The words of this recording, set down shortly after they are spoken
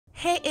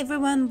Hey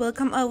everyone,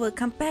 welcome or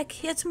welcome back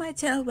here to my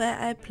channel where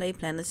I play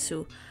Planet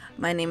Zoo.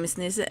 My name is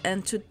Nisse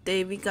and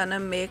today we're gonna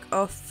make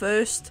our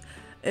first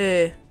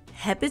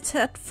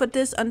habitat for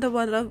this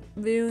underwater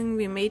viewing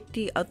we made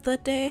the other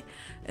day.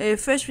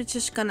 First we're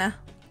just gonna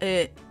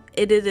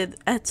edit it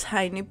a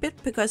tiny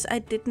bit because I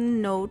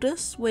didn't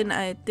notice when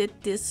I did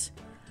this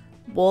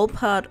wall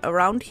part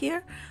around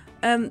here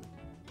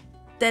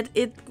that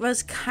it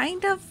was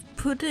kind of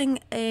putting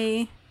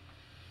a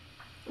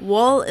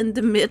wall in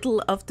the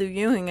middle of the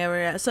viewing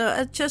area, so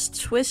I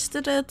just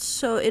twisted it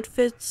so it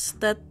fits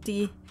that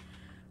the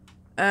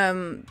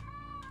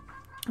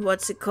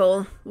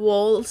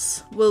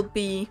walls will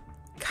be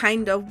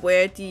kind of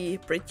where the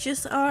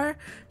bridges are,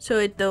 so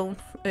it don't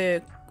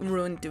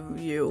ruin the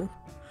view.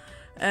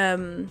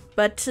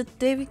 But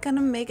today we're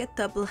gonna make a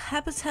double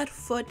habitat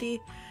for the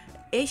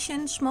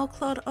Asian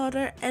Small-Clawed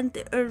Otter and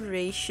the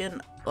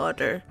Eurasian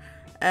Otter.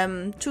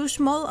 Two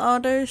small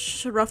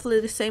otters, roughly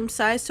the same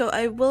size, so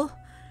I will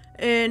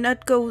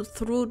not go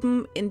through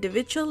them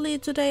individually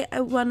today.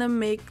 I wanna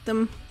make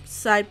them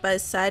side by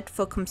side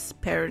for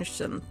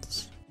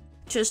comparisons.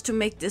 Just to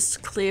make this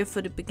clear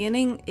for the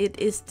beginning, it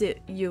is the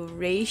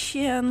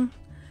Eurasian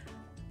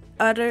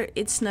otter.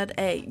 It's not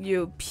a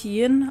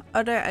European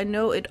otter. I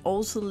know it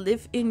also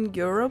lives in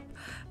Europe,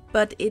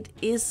 but it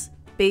is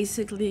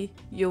basically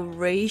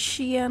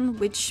Eurasian,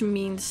 which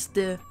means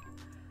the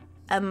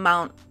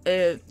amount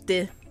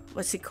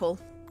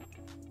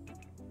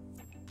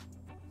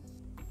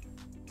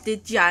the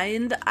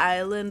giant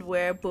island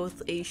where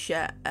both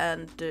Asia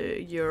and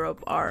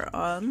Europe are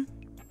on.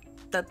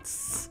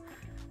 That's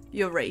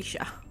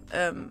Eurasia.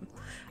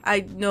 I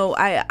know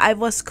I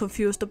was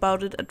confused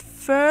about it at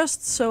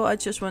first, so I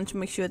just want to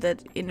make sure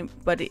that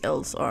anybody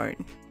else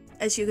aren't.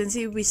 As you can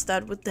see, we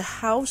start with the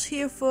house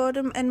here for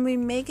them and we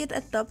make it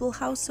a double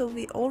house, so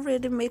we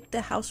already made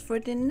the house for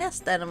the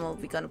nest animal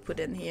we're gonna put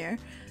in here.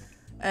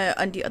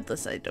 On the other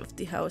side of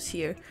the house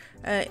here.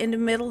 In the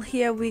middle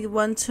here we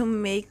want to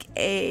make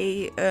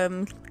a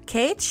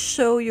cage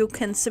so you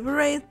can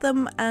separate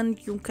them, and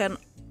you can,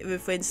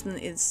 for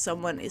instance, if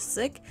someone is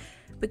sick,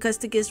 because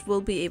the guests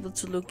will be able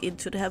to look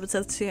into the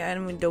habitats here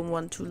and we don't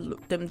want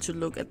them to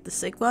look at the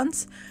sick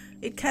ones.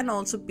 It can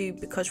also be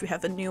because we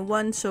have a new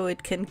one, so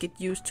it can get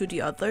used to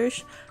the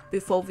others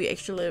before we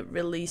actually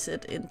release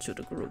it into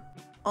the group.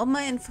 All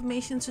my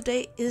information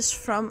today is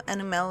from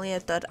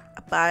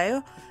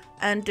animalia.bio.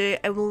 And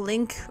I will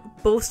link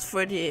both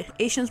for the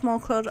Asian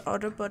Small-Clawed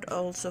Otter but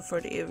also for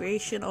the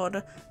Eurasian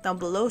Otter down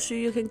below, so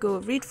you can go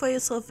read for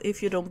yourself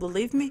if you don't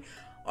believe me,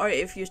 or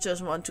if you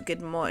just want to get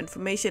more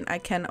information. I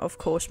can of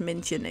course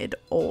mention it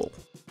all.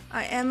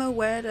 I am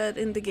aware that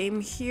in the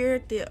game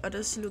here the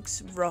otters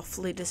looks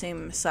roughly the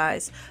same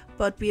size,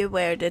 but be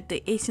aware that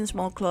the Asian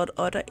Small-Clawed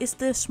Otter is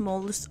the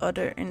smallest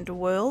otter in the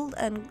world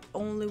and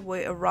only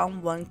weigh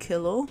around 1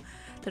 kilo.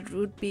 That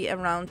would be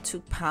around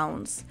 2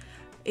 pounds.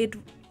 It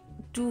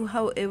do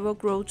however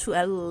grow to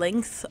a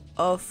length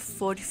of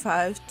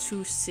 45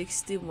 to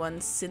 61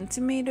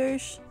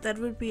 centimeters. That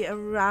would be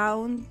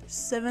around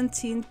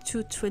 17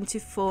 to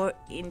 24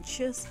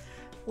 inches,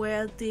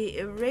 where the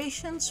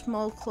Eurasian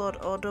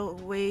Small-Clawed Otter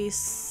weighs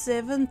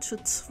 7 to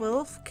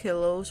 12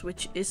 kilos,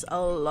 which is a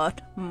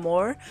lot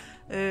more.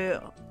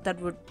 That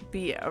would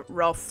be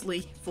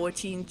roughly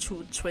 14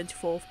 to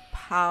 24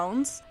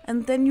 pounds.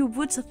 And then you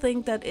would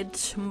think that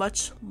it's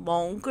much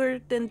longer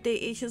than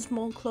the Asian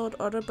Small-Clawed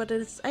Otter, but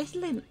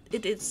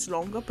it is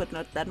longer, but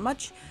not that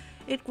much.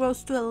 It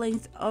grows to a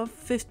length of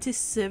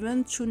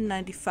 57 to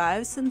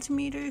 95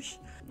 centimeters,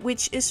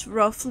 which is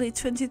roughly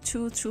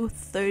 22 to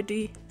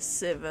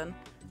 37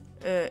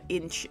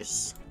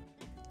 inches.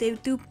 They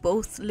do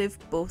both live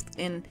both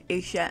in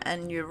Asia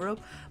and Europe,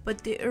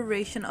 but the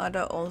Eurasian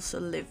otter also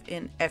live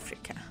in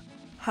Africa.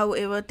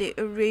 However, the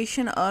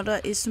Eurasian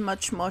otter is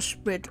much more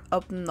spread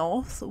up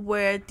north,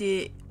 where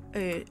the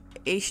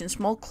Asian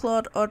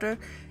Small-Clawed Otter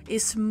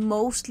is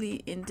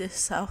mostly in the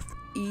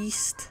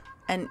southeast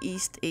and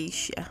East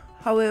Asia.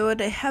 However,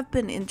 they have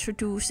been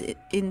introduced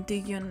in the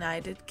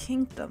United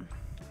Kingdom.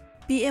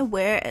 Be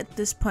aware at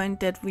this point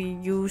that we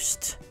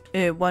used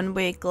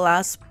one-way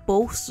glass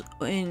both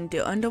in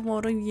the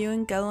underwater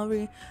viewing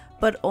gallery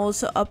but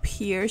also up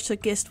here, so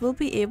guests will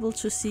be able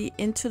to see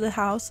into the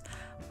house,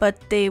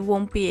 but they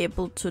won't be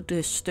able to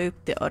disturb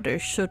the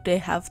otters, so they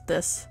have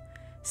this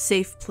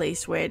safe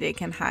place where they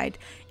can hide.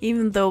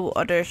 Even though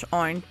otters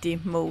aren't the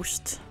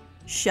most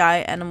shy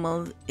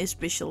animal,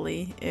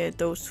 especially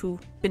those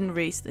who've been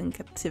raised in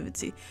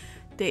captivity,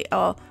 they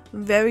are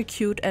very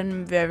cute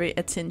and very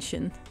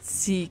attention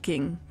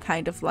seeking,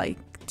 kind of like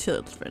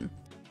children.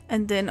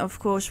 And then of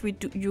course we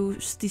do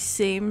use the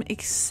same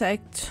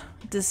exact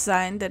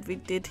design that we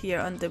did here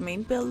on the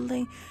main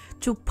building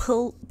to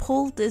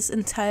pull this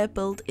entire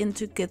build-in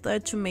together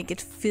to make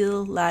it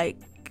feel like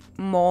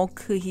more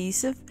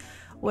cohesive,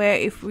 where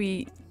if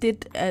we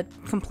did a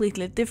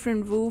completely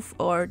different roof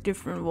or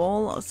different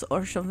walls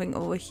or something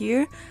over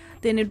here,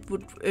 then it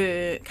would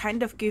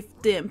kind of give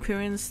the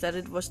appearance that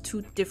it was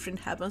two different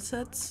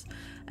habitats,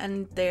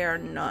 and they are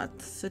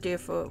not. So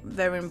therefore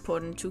very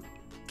important to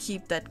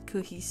keep that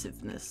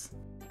cohesiveness.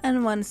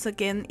 And once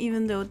again,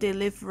 even though they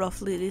live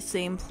roughly the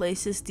same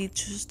places,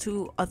 these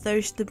two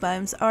others, the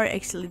biomes, are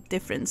actually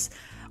different.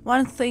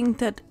 One thing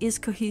that is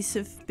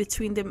cohesive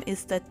between them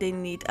is that they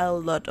need a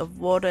lot of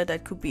water.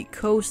 That could be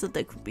coastal,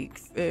 that could be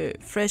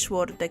fresh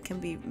water, that can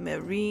be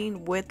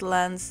marine,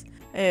 wetlands,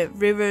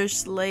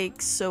 rivers,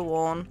 lakes, so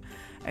on.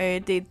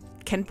 They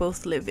can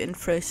both live in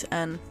fresh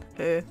and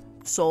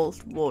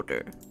salt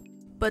water.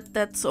 But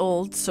that's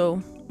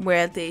also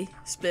where they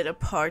split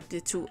apart, the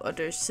two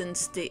otters,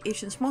 since the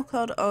Asian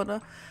Small-Clawed Otter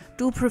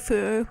do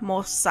prefer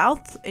more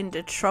south in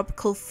the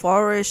tropical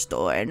forest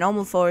or a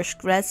normal forest,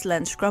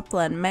 grassland,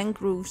 scrubland,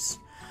 mangroves,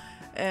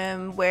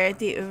 where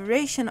the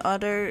Eurasian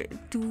Otter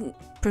do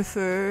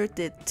prefer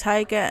the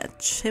taiga,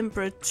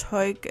 temperate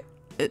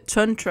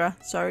tundra,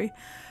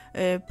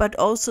 but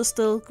also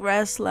still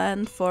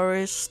grassland,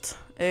 forest,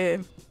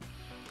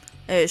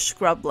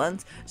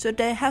 scrubland. So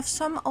they have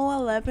some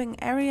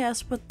overlapping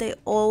areas, but they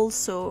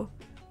also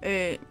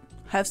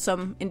have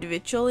some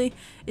individually,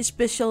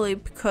 especially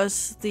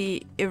because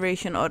the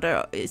Eurasian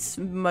Otter is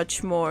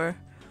much more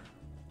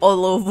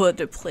all over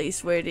the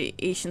place, where the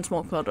Asian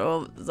Small-Clawed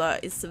Otter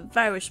is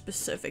very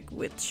specific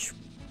with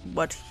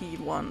what he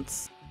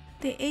wants.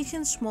 The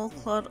Asian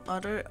Small-Clawed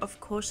Otter of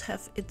course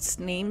have its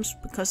names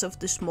because of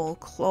the small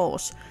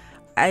claws.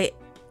 I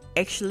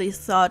actually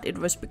thought it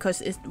was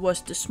because it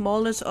was the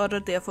smallest otter,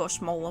 therefore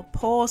smaller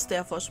paws,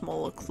 therefore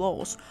smaller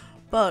claws.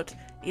 But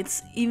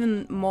it's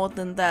even more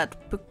than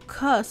that,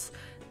 because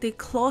the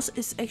claws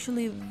is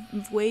actually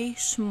way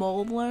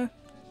smaller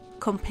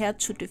compared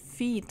to the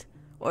feet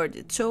or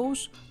the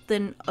toes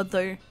than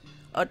other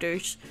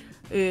otters.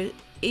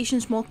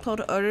 Asian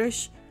Small-Clawed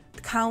Otters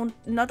count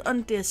not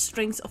on the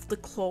strength of the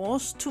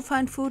claws to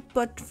find food,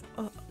 but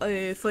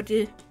for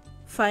the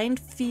fine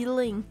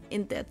feeling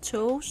in their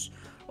toes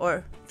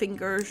or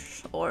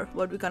fingers, or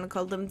what we're gonna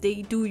call them.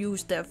 They do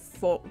use their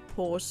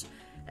paws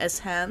as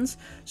hands,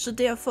 so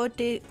therefore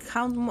they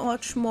count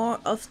much more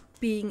of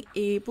being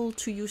able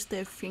to use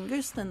their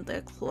fingers than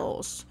their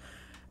claws.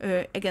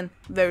 Again,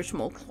 very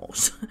small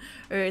claws.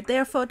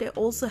 Therefore they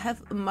also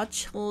have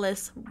much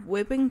less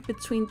webbing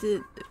between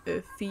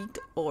the feet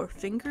or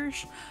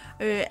fingers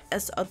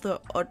as other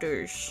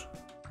otters.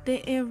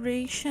 The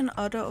Eurasian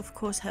otter of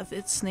course have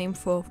its name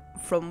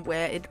from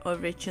where it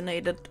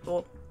originated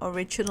or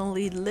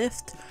originally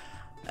lived,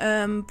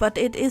 but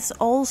it is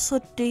also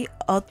the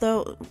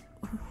otter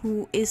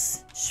who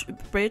is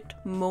spread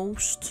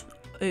most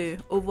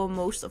over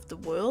most of the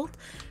world,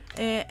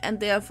 and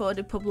therefore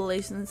the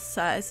population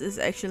size is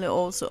actually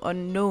also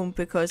unknown,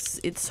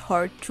 because it's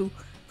hard to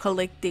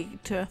collect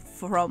data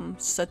from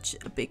such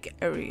a big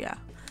area.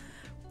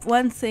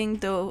 One thing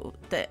though,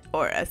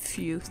 or a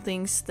few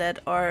things that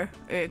are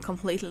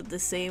completely the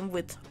same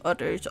with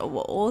otters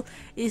overall,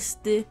 is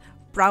the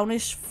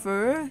brownish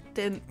fur.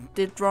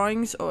 The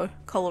drawings or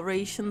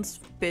colorations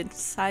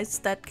besides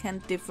that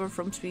can differ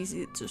from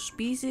species to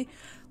species,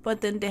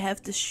 but then they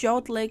have the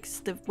short legs,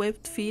 the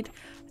webbed feet.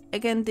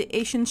 Again, the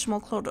Asian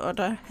Small-Clawed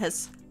Otter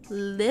has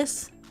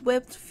less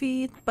webbed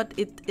feet, but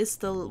it is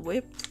still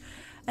webbed.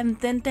 And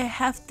then they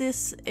have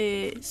this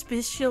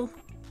special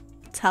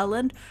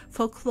talent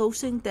for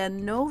closing their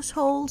nose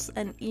holes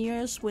and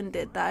ears when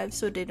they dive,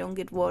 so they don't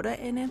get water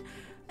in it.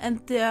 And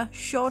their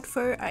short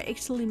fur are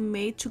actually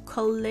made to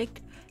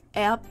collect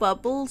air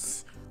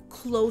bubbles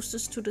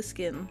closest to the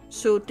skin,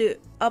 so the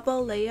upper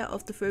layer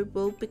of the fur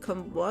will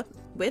become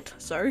wet.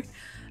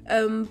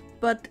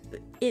 But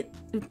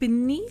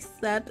beneath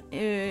that,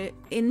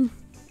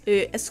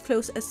 as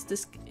close as the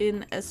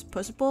skin as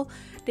possible,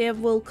 they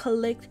will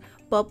collect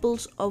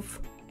bubbles of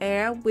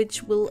air,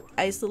 which will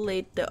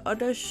isolate the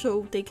otters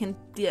so they can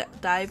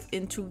dive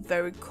into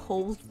very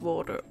cold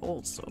water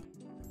also.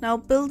 Now,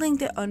 building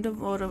the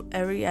underwater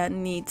area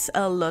needs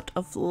a lot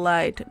of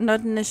light,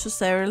 not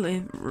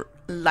necessarily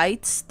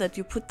lights that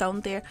you put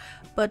down there,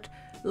 but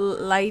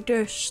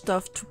lighter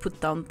stuff to put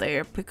down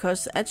there,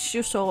 because as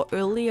you saw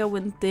earlier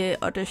when the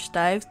otters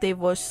dived, they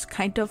was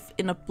kind of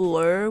in a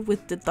blur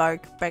with the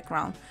dark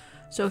background.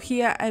 So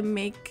here I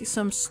make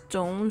some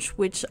stones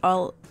which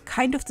are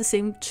kind of the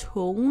same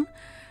tone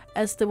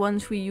as the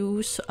ones we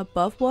use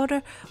above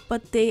water,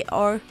 but they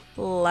are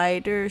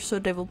lighter, so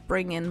they will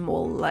bring in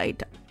more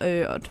light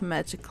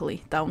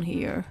automatically down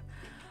here.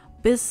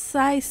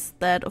 Besides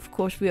that, of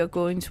course, we are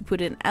going to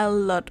put in a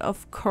lot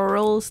of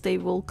corals. They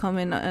will come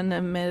in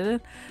a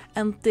minute,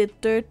 and the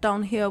dirt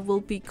down here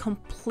will be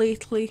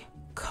completely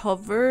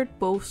covered,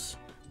 both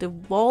the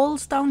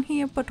walls down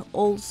here but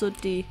also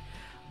the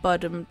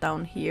bottom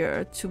down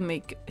here, to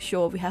make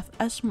sure we have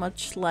as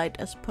much light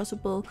as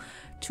possible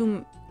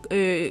to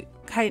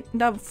kind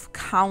of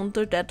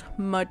counter that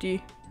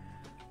muddy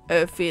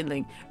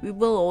feeling. We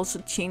will also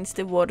change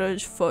the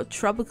waters for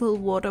tropical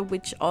water,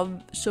 which are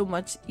so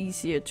much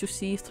easier to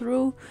see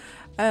through,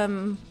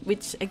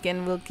 which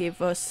again will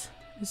give us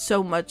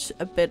so much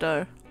a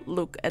better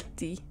look at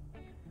the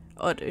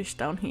otters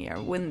down here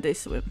when they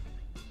swim.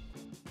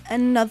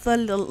 Another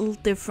little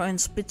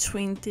difference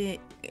between the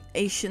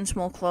Asian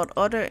Small-Clawed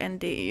Otter and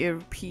the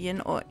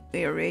European or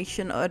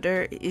Eurasian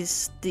Otter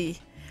is the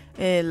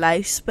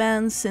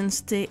lifespan,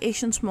 since the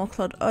Asian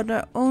Small-Clawed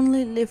Otter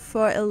only live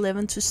for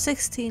 11 to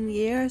 16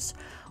 years,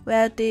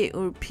 where the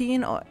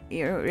European or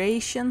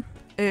Eurasian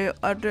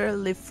Otter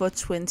live for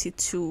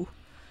 22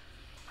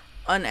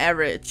 on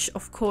average.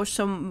 Of course,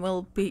 some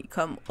will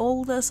become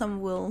older,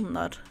 some will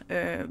not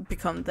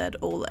become that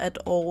old at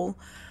all.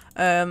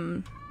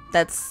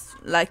 That's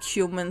like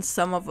humans,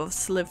 some of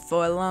us live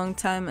for a long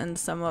time and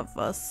some of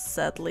us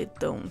sadly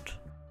don't.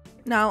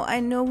 Now, I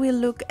know we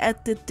look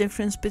at the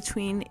difference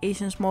between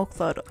Asian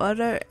Small-Clawed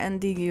Otter and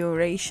the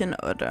Eurasian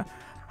Otter.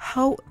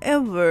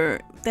 However,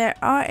 there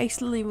are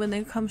actually, when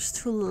it comes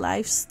to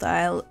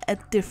lifestyle, a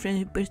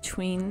difference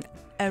between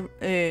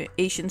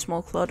Asian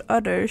Small-Clawed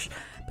Otters,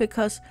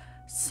 because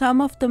some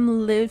of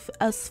them live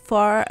as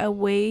far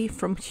away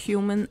from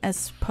human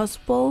as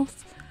possible,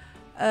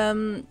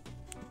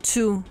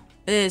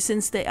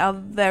 since they are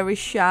very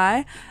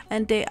shy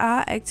and they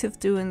are active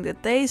during the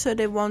day, so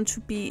they want to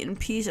be in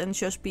peace and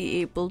just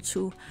be able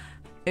to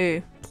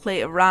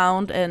play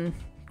around and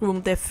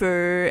groom their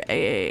fur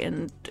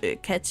and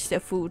catch their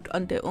food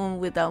on their own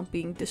without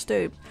being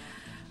disturbed.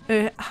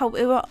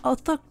 However,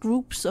 other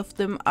groups of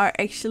them are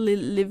actually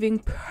living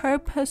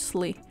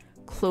purposely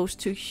close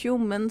to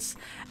humans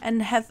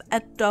and have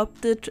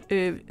adopted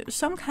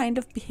some kind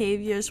of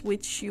behaviors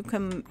which you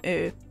can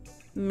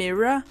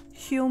mirror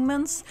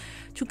humans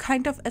to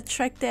kind of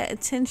attract their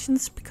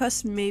attentions,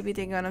 because maybe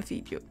they're gonna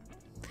feed you.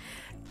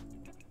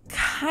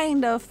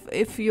 Kind of,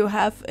 if you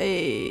have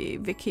a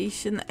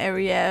vacation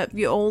area,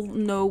 we all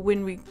know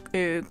when we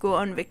go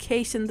on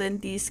vacation, then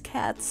these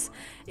cats,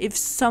 if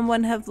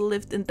someone have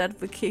lived in that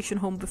vacation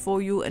home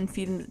before you and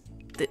feeded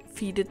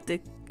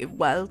the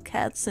wild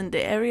cats in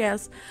the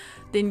areas,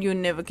 then you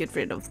never get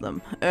rid of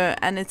them.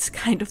 And it's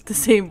kind of the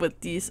same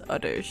with these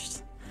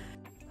otters.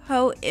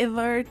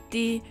 However,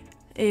 the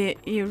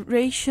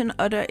Eurasian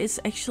otter is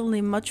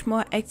actually much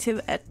more active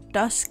at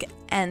dusk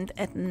and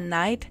at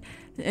night,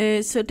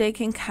 so they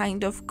can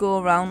kind of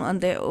go around on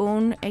their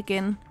own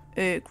again,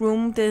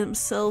 groom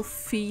themselves,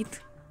 feed,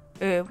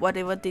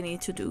 whatever they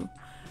need to do.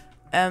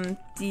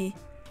 The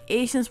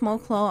Asian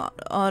Small-Clawed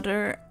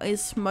Otter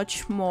is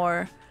much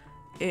more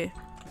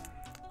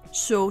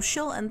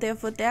social, and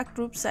therefore their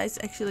group size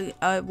actually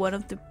are one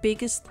of the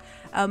biggest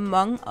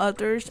among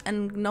others,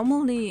 and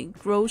normally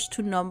grows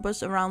to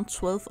numbers around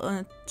 12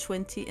 or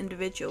 20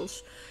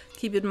 individuals.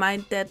 Keep in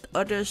mind that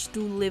otters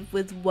do live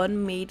with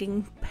one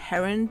mating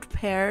parent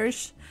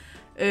pairs,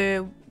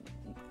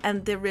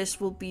 and the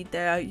rest will be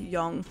their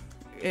young.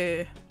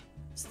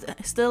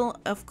 Still,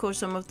 of course,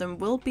 some of them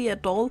will be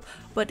adult,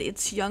 but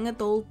it's young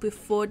adult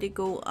before they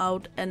go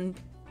out and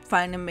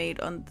find a mate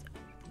on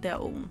their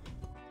own.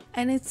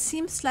 And it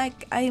seems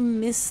like I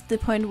missed the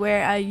point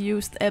where I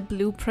used a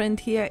blueprint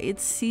here.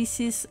 It's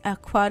Cece's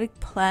Aquatic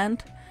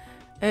plant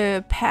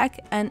pack,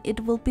 and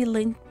it will be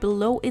linked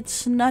below.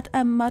 It's not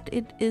a mod,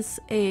 it is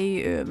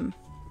a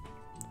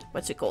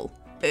what's it called?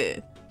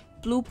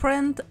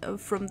 Blueprint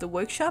from the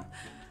workshop.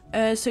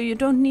 So you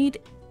don't need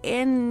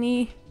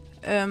any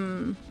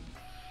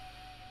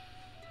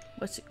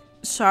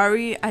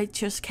sorry, I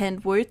just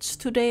can't words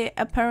today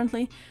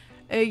apparently.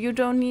 You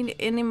don't need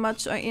any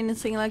mods or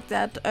anything like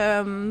that.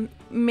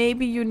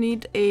 Maybe you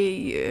need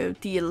a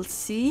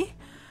DLC,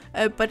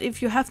 but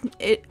if you have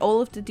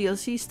all of the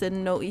DLCs,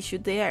 then no issue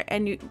there.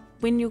 And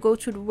when you go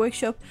to the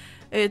workshop,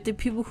 the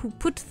people who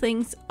put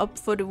things up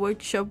for the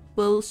workshop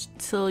will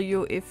tell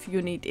you if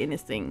you need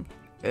anything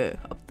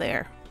up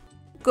there.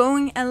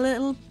 Going a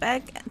little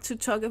back to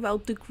talk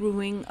about the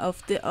grooming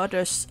of the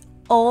otters.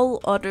 All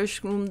otters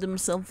groom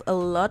themselves a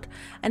lot,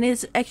 and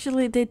it's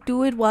actually, they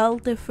do it while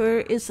the fur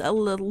is a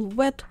little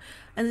wet,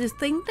 and the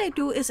thing they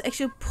do is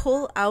actually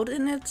pull out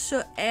in it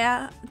so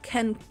air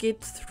can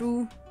get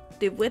through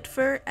the wet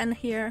fur and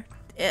here,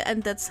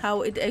 and that's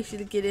how it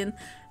actually get in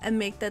and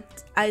make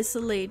that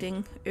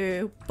isolating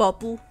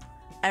bubble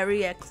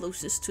area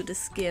closest to the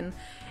skin.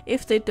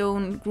 If they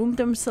don't groom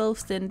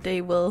themselves, then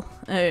they will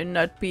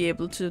not be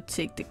able to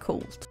take the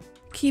cold.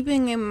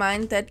 Keeping in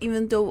mind that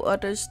even though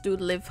otters do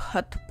live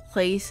hot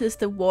places,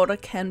 the water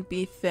can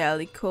be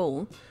fairly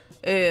cold.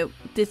 The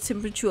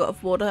temperature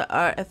of water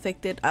are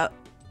affected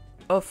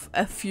of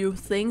a few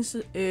things.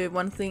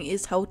 One thing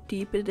is how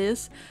deep it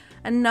is.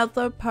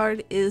 Another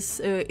part is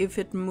if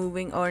it's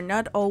moving or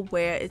not, or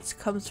where it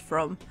comes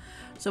from.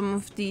 Some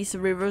of these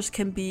rivers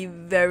can be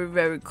very,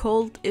 very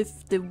cold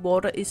if the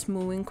water is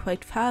moving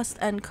quite fast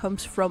and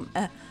comes from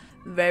a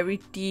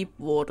very deep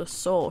water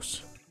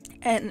source.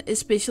 And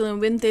especially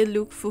when they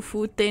look for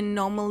food, they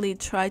normally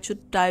try to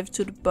dive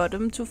to the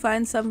bottom to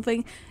find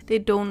something. They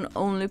don't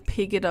only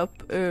pick it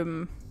up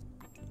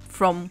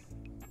from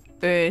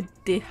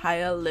the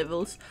higher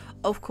levels.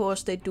 Of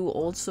course, they do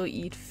also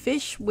eat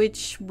fish,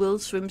 which will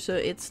swim, so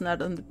it's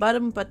not on the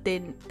bottom, but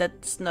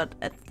that's not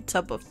at the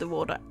top of the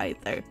water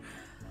either.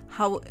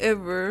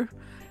 However,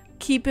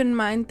 keep in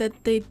mind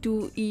that they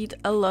do eat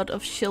a lot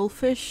of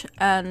shellfish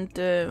and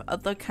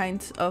other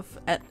kinds of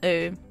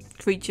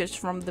creatures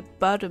from the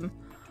bottom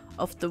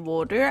of the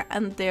water,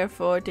 and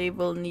therefore they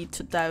will need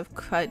to dive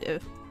quite a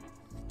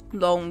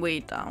long way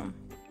down.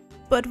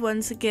 But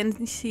once again,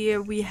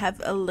 here we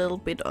have a little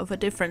bit of a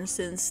difference,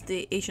 since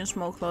the Asian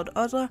Small-Clawed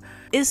Otter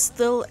is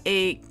still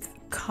a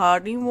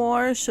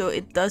carnivore, so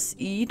it does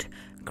eat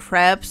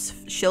crabs,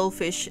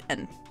 shellfish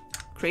and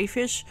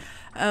crayfish,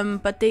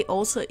 but they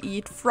also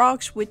eat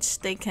frogs, which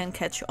they can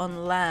catch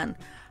on land.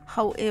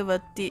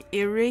 However, the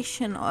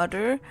Eurasian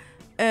otter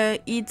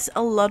eats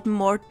a lot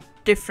more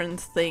different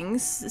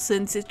things,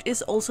 since it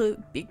is also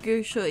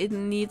bigger, so it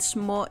needs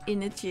more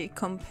energy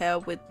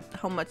compared with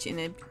how much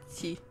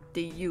energy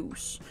they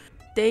use.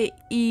 They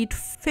eat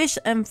fish,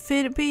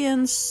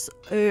 amphibians,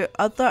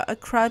 other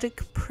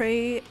aquatic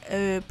prey,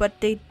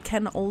 but they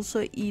can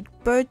also eat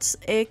birds,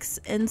 eggs,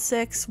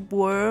 insects,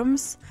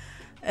 worms,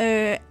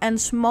 and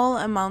small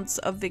amounts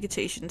of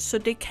vegetation. So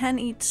they can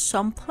eat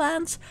some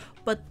plants,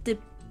 but the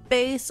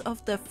base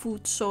of their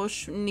food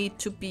source need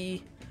to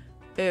be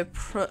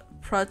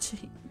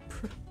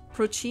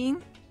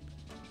protein.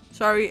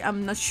 Sorry,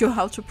 I'm not sure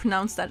how to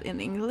pronounce that in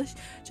English.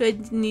 So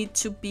it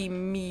needs to be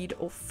meat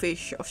or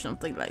fish or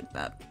something like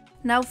that.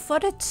 Now for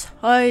the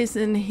toys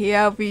in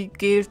here, we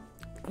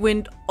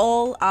went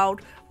all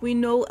out. We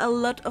know a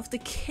lot of the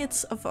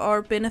kids of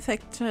our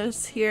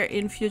benefactors here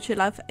in Future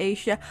Life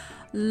Asia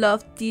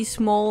love these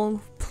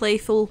small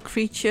playful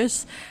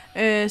creatures,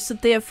 so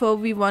therefore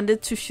we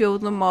wanted to show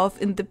them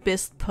off in the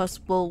best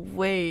possible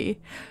way.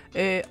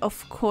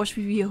 Of course,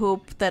 we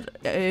hope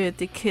that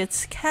the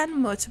kids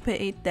can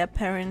motivate their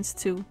parents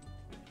to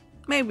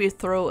maybe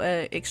throw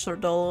an extra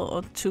dollar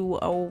or two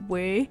our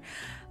way.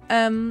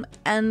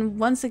 And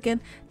once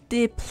again,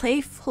 the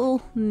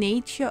playful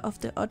nature of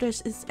the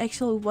otters is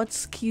actually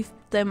what keeps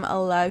them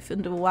alive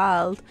in the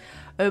wild.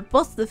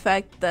 Both the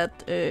fact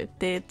that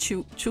they're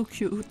too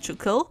cute to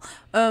kill,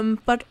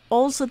 but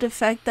also the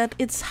fact that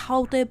it's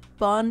how they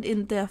bond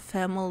in their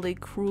family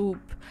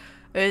group.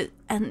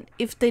 And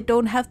if they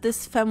don't have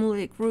this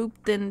family group,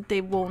 then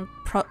they won't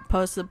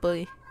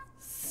possibly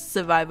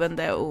survive on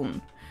their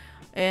own.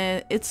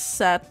 It's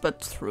sad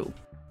but true.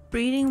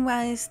 Breeding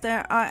wise,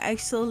 there are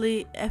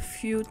actually a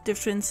few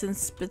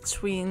differences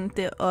between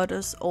the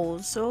otters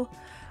also.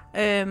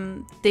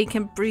 They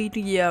can breed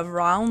year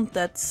round,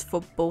 that's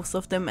for both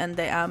of them, and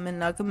they are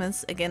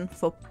monogamous again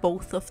for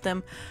both of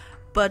them.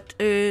 But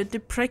the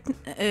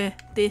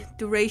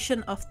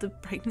duration of the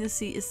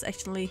pregnancy is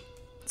actually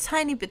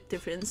tiny bit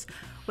different,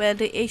 where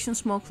the Asian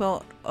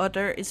Small-Clawed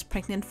Otter is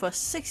pregnant for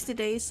 60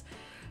 days.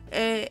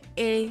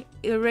 A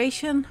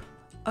Eurasian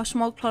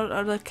Small-Clawed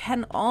Otter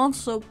can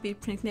also be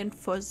pregnant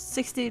for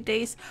 60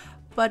 days,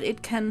 but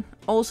it can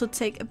also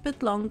take a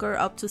bit longer,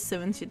 up to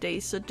 70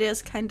 days, so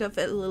there's kind of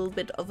a little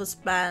bit of a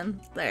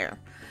span there.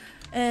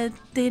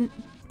 They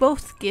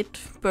both get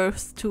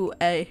birth to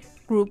a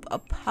group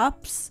of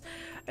pups,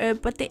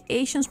 but the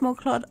Asian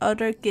Small-Clawed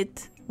Otter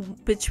get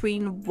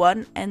between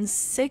 1 and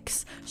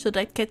 6, so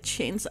that can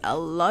change a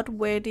lot,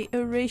 where the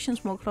Eurasian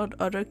Small-Clawed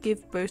Otter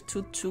give birth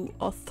to 2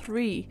 or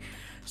 3.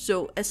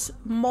 So a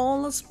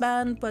smaller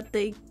span, but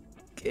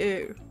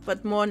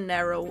more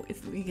narrow,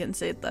 if we can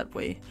say it that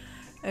way.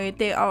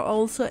 They are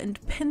also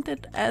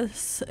independent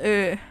as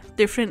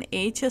different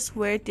ages,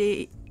 where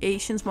the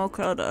Asian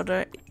Small-Clawed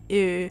Otter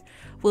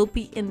will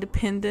be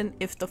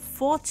independent after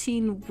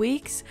 14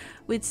 weeks,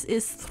 which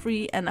is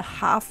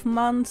 3.5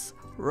 months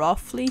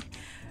roughly.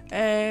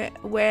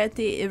 Where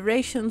the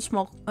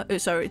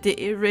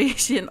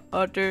Eurasian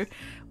Otter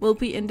will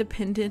be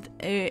independent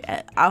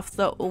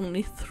after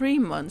only 3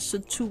 months, so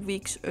 2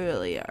 weeks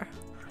earlier.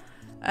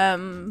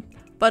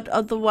 But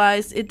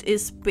otherwise it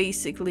is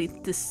basically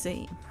the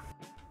same.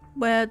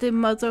 Where the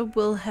mother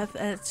will have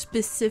a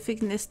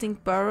specific nesting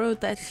burrow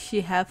that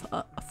she have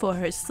for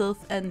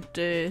herself and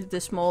the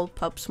small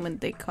pups when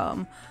they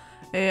come,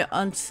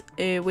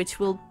 which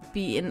will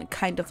be in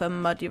kind of a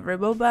muddy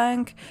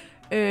riverbank.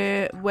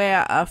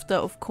 Where after,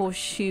 of course,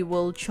 she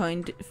will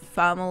join the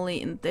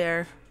family in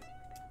their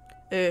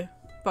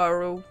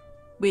burrow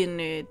when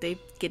they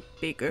get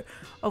bigger.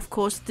 Of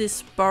course,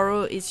 this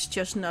burrow is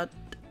just not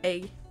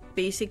a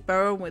basic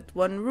burrow with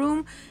one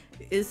room.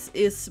 It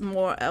is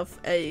more of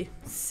a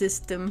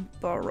system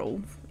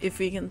burrow, if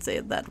we can say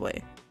it that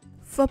way.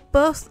 For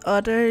both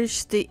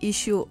otters, the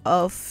issue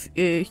of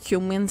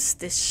humans'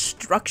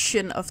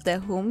 destruction of their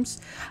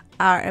homes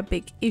are a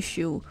big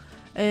issue.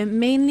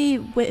 Mainly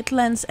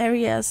wetlands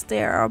areas,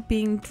 they are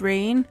being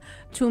drained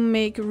to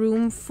make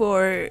room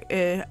for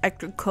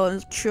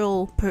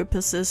agricultural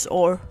purposes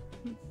or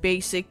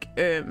basic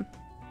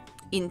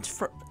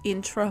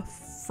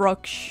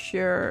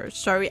infrastructure.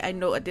 Sorry, I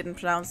know I didn't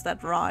pronounce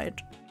that right.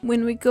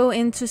 When we go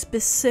into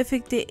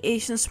specific, the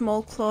Asian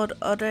Small-Clawed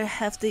Otter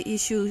have the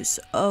issues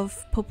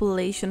of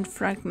population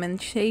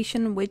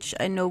fragmentation, which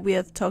I know we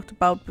have talked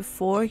about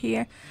before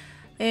here.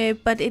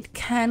 But it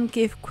can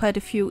give quite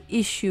a few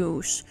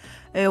issues.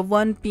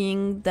 One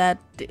being that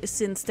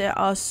since there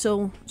are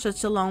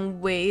such a long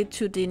way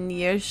to the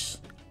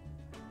nearest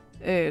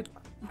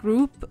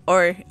group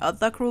or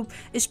other group,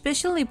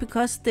 especially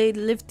because they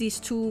live these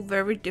two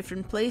very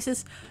different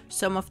places.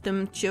 Some of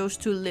them chose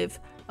to live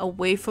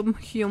away from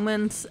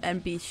humans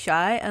and be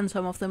shy, and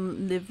some of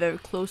them live very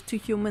close to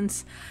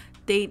humans.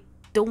 They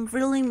don't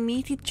really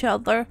meet each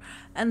other,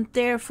 and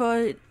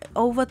therefore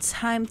over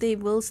time they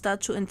will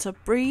start to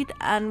interbreed,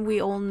 and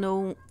we all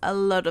know a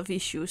lot of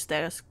issues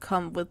that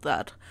come with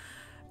that.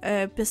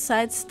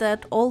 Besides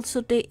that,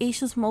 also the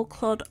Asian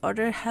Small-Clawed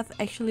Otter have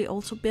actually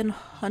also been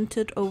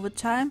hunted over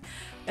time,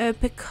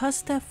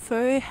 because their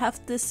fur have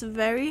this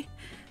very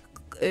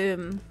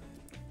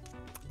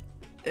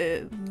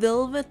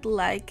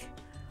velvet-like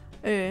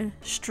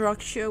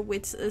structure,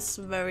 which is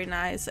very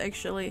nice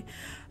actually.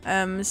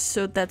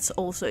 So that's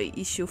also an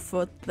issue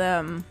for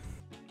them.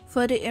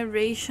 For the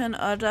Eurasian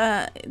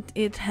otter,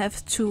 it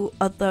have two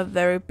other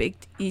very big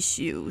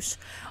issues.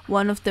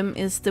 One of them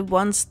is the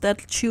ones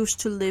that choose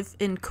to live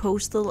in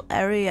coastal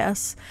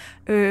areas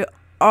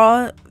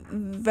are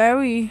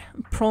very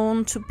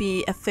prone to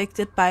be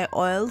affected by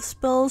oil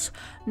spills.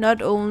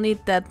 Not only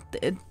that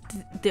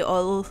the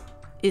oil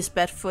is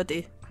bad for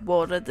the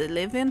water they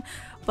live in,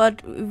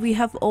 but we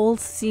have all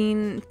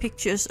seen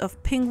pictures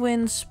of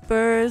penguins,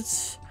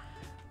 birds,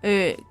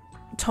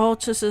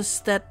 tortoises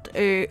that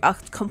are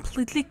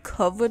completely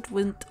covered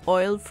with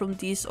oil from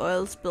these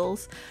oil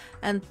spills,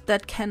 and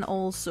that can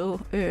also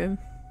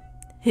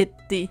hit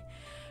the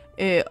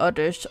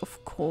otters,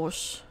 of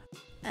course.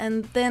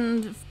 And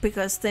then,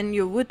 because then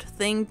you would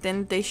think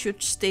then they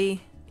should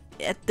stay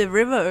at the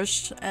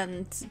rivers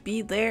and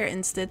be there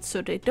instead,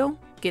 so they don't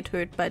get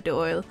hurt by the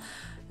oil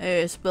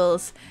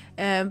spills.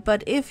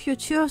 But if you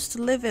choose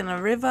to live in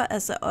a river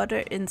as an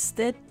otter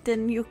instead,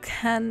 then you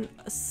can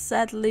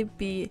sadly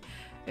be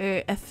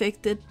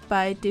affected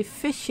by the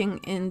fishing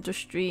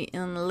industry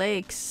in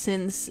lakes,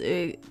 since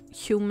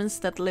humans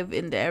that live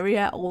in the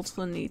area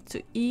also need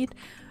to eat,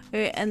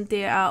 and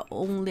there are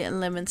only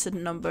limited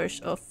numbers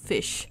of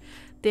fish.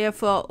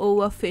 Therefore,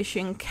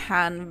 overfishing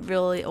can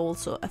really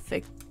also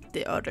affect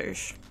the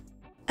otters.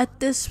 At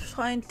this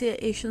point,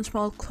 the Asian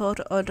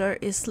Small-Clawed Otter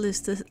is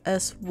listed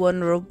as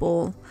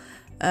vulnerable.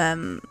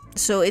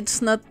 So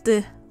it's not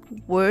the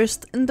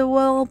worst in the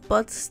world,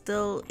 but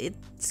still it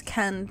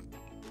can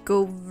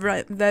go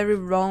very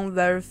wrong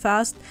very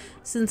fast,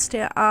 since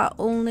there are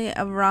only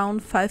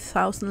around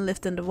 5,000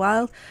 left in the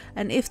wild,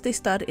 and if they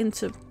start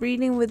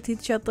interbreeding with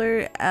each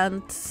other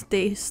and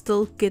they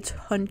still get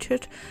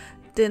hunted,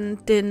 then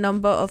the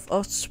number of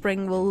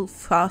offspring will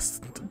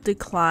fast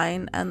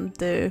decline and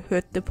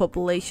hurt the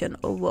population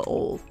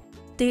overall.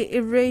 The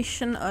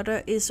Eurasian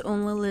otter is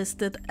only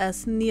listed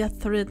as near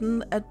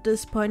threatened at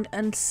this point,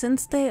 and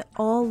since they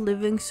are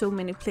living so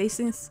many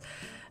places,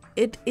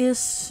 it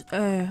is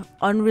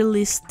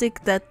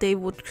unrealistic that they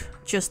would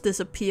just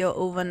disappear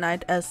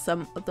overnight as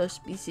some other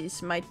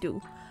species might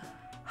do.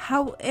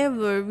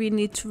 However, we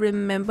need to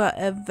remember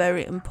a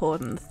very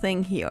important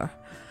thing here.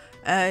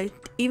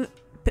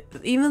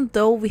 Even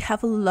though we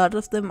have a lot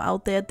of them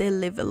out there, they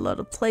live a lot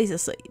of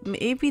places. So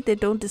maybe they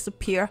don't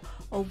disappear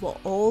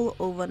overall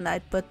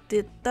overnight, but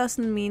it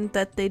doesn't mean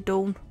that they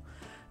don't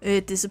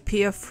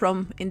disappear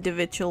from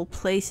individual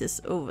places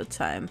over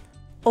time.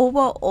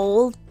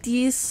 Overall,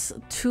 these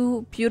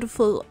two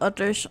beautiful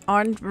otters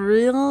aren't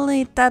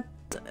really that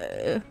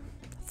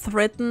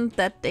threatened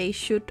that they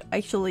should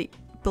actually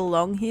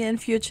belong here in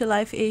Future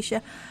Life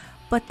Asia.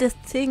 But the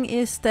thing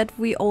is that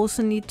we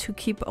also need to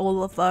keep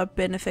all of our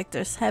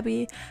benefactors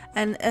happy,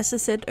 and as I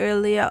said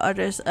earlier,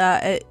 otters are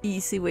an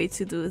easy way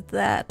to do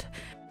that.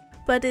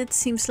 But it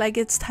seems like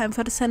it's time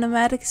for the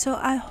cinematic, so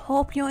I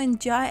hope you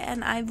enjoy,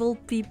 and I will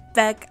be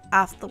back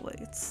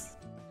afterwards.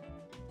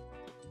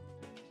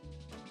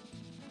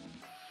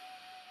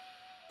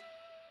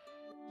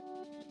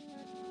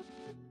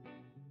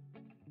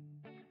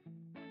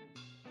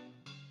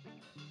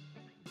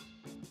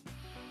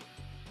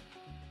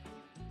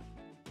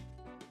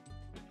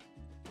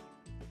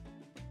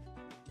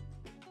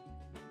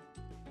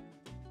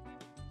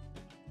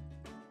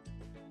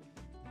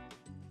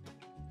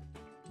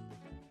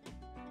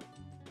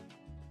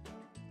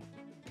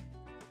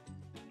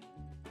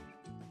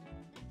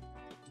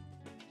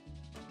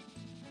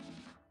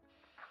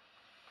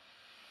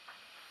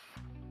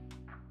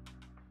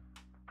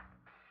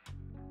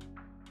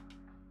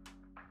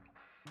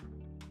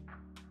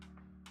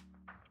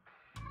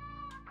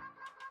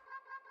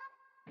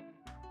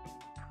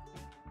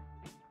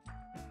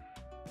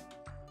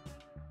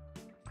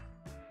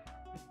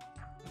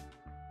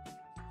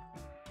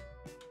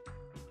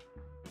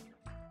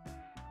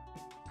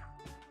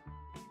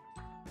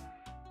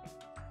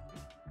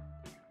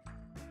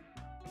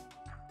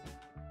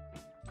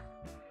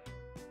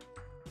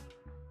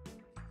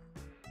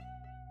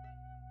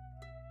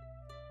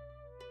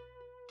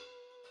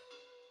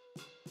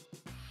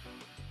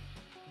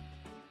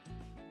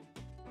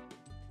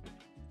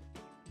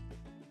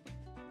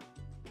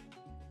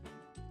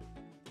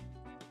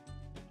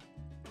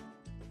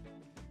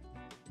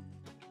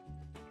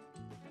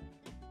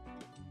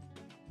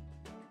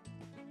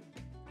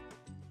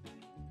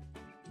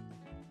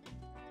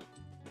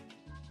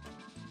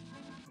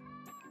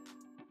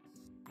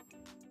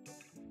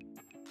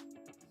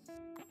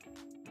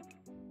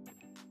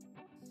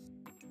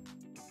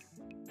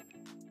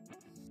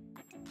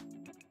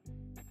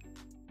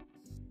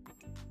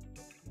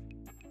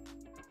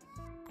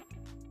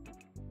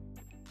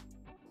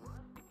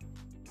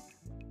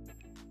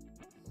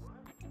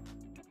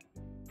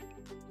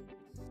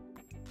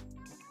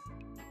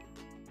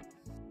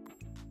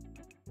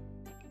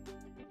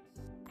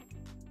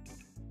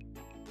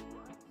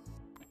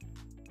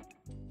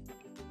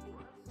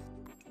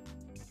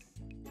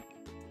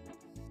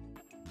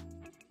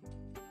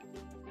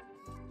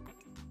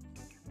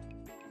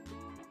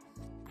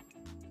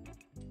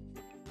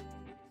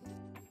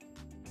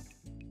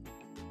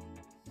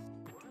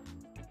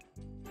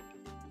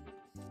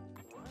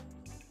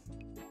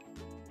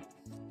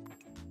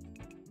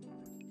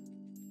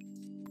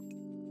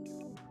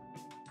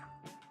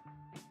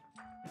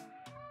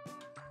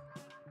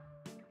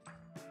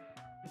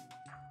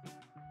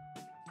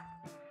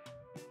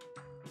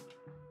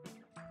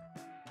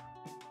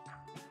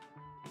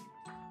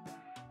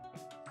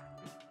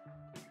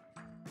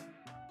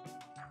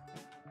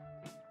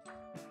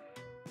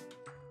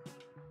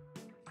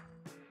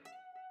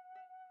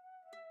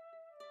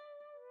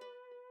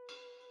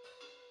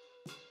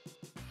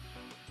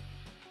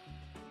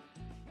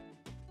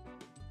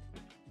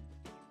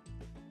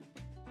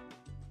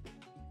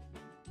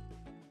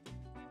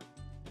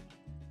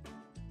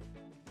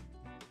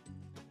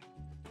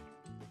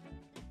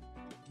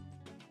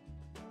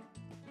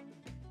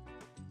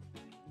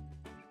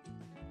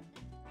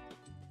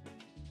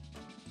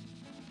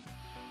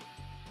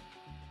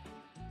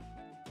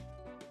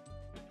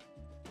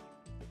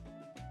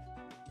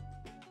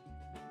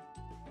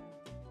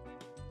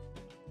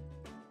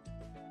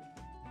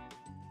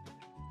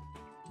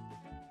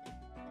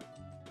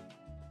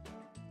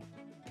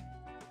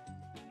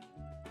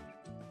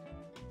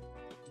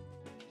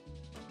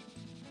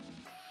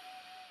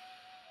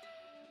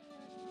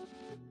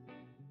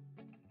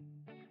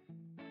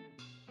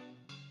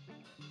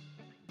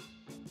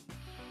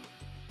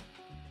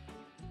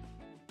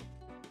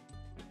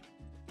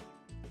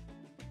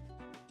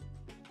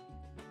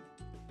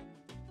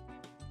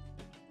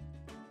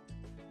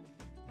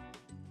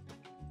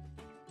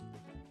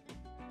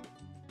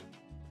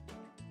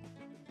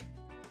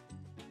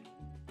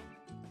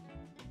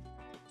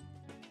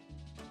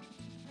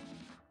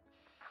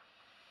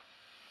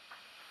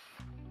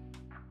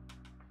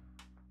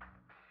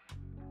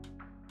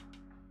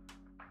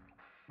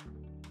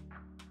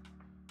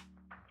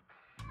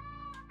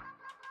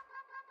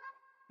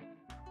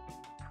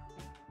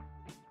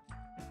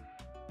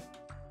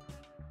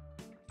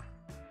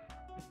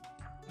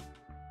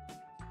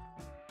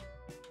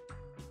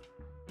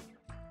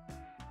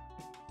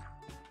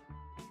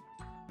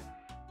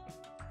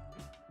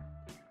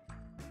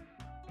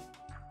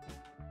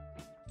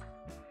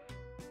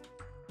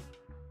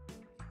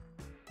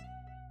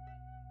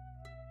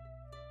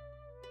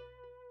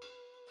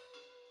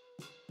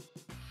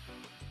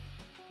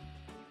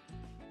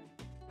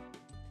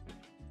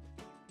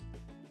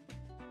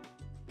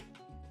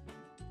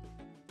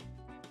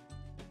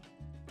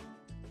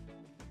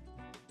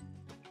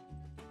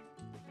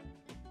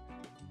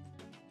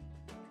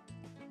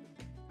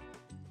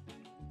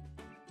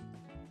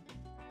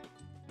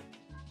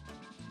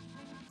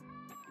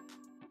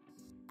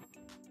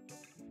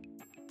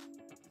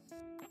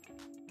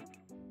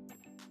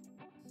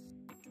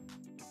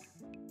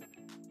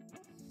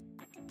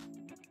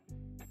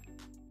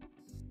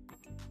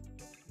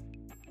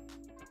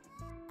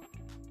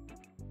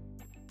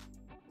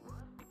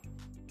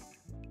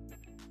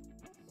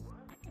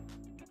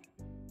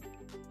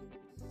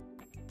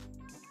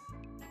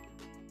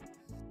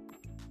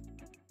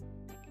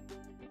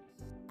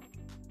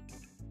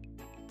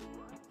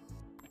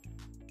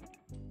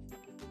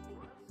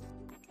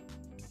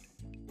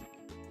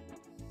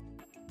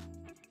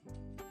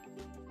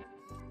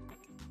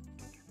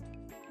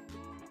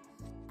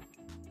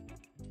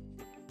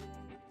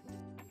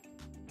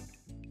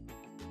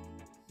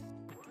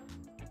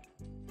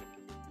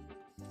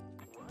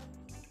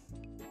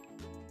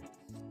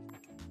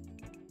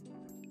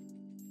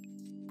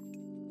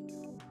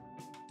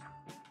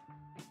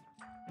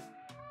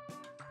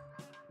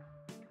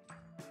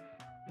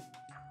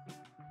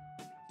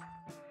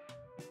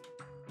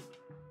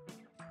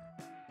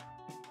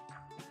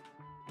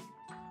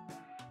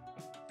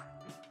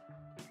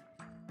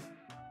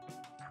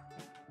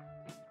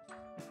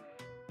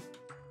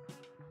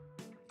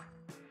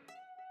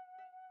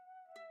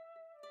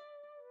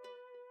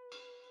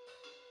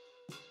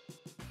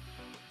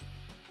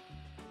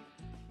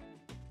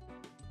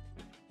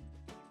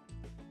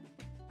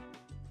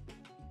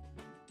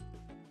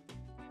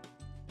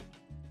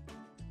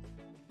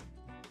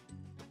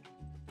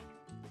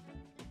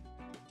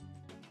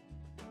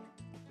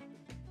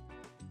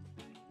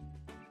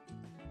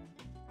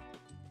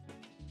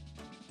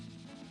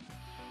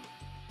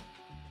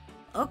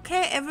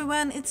 Okay,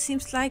 everyone, it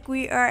seems like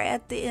we are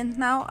at the end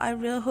now. I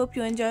really hope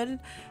you enjoyed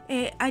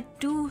it. I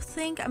do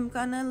think I'm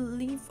gonna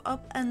leave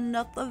up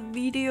another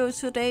video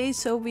today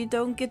so we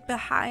don't get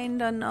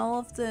behind on all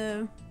of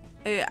the...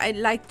 I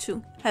like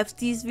to have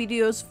these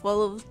videos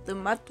follow the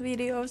mud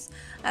videos,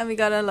 and we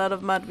got a lot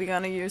of mud we're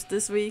gonna use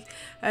this week.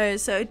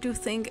 So I do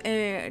think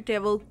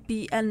there will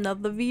be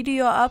another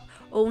video up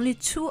only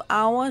 2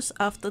 hours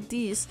after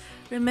these.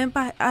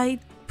 Remember, I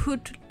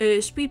put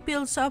speed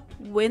builds up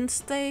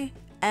Wednesday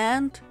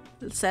and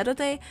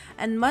Saturday,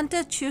 and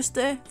Monday,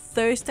 Tuesday,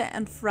 Thursday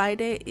and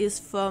Friday is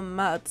for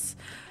mods.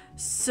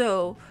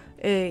 So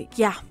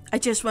yeah, I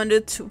just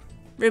wanted to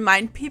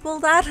remind people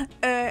that,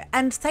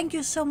 and thank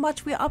you so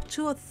much. We're up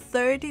to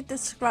 30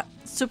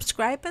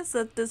 subscribers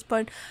at this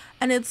point,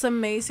 and it's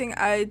amazing.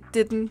 I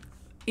didn't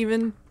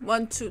even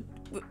want to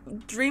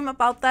dream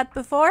about that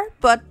before,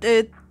 but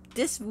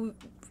this,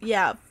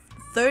 yeah,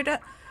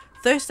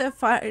 Thursday,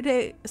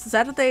 Friday,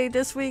 Saturday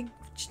this week,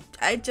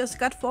 I just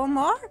got 4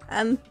 more,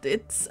 and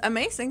it's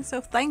amazing. So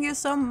thank you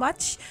so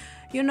much.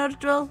 You know the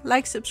drill.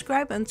 Like,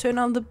 subscribe, and turn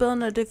on the bell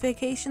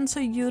notification so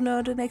you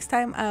know the next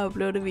time I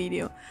upload a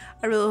video.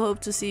 I really hope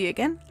to see you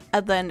again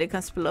either in the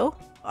comments below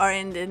or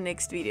in the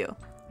next video.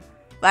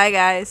 Bye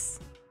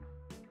guys.